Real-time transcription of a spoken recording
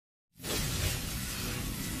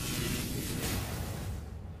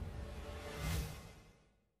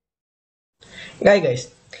Hi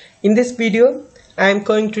guys, in this video I am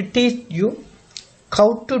going to teach you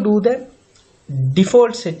how to do the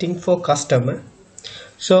default setting for customer.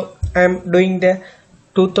 So I am doing the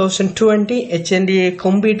 2020 HNDA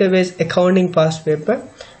computer based accounting past paper.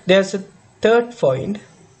 There's a third point.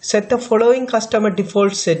 Set the following customer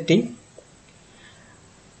default setting: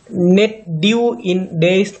 net due in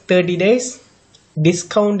days 30 days,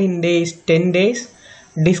 discount in days 10 days,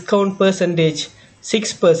 discount percentage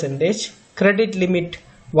 6%, credit limit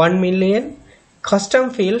 1 million, custom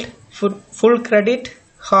field full credit,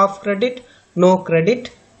 half credit, no credit,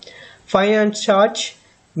 finance charge,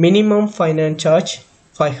 minimum finance charge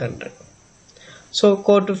 500. So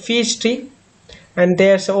go to Peachtree and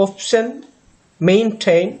there's an option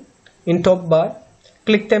maintain in top bar.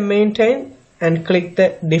 Click the maintain and click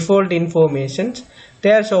the default information.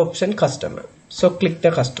 There's an option customer. So click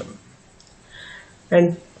the customer.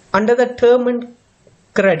 And under the term and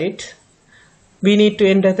credit, we need to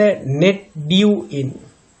enter the net due in.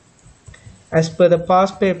 As per the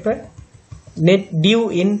past paper, net due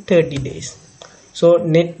in 30 days. So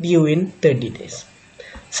net due in 30 days.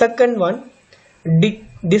 Second one,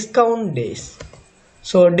 discount days.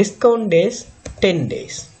 So discount days 10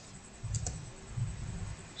 days.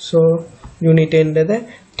 So you need to enter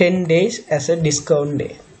the 10 days as a discount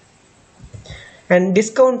day. And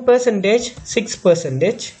discount percentage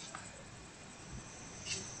 6%.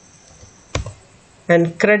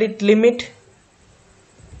 And credit limit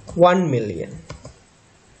 1 million.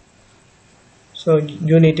 So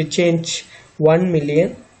you need to change 1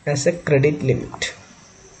 million as a credit limit.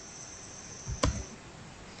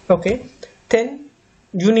 Okay, then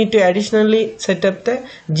you need to additionally set up the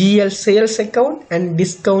GL sales account and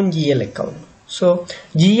discount GL account. So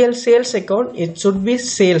GL sales account, it should be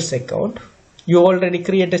sales account. You already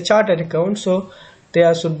create a chartered account, so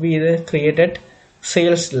there should be the created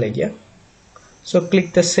sales ledger. So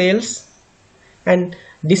click the sales and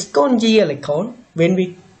discount GL account. When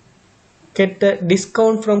we get the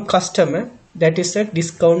discount from customer, that is a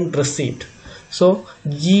discount receipt. So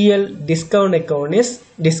GL discount account is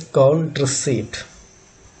discount receipt.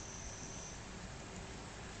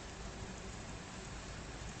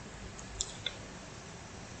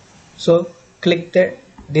 So click the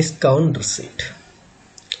discount receipt.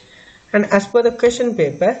 And as per the question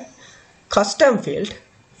paper, custom field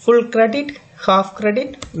full credit, half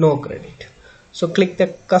credit, no credit. So click the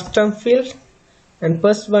custom field and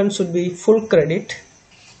first one should be full credit.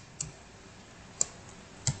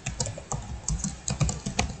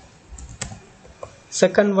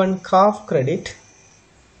 Second one half credit.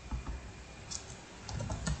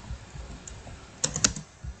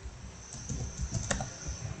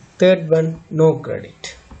 Third one no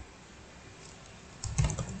credit.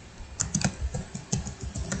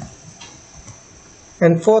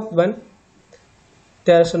 And fourth one,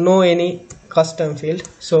 there's no any custom field,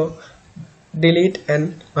 so delete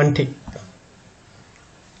and untick.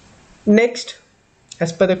 Next,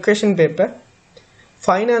 as per the question paper,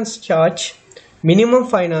 finance charge, minimum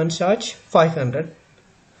finance charge 500.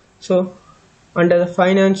 So under the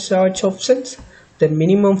finance charge options, the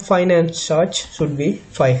minimum finance charge should be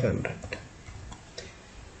 500.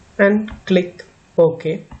 And click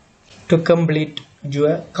OK to complete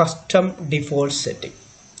your custom default setting.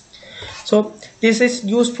 So this is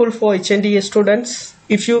useful for HNDA students.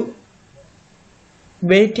 If you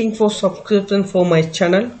waiting for subscription for my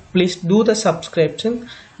channel, please do the subscription,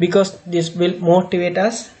 because this will motivate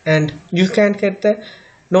us and you can get the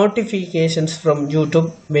notifications from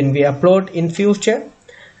YouTube when we upload in future.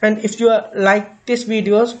 And if you like these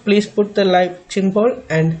videos, please put the like symbol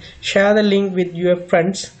and share the link with your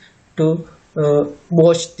friends to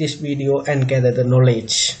watch this video and gather the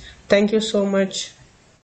knowledge. Thank you so much.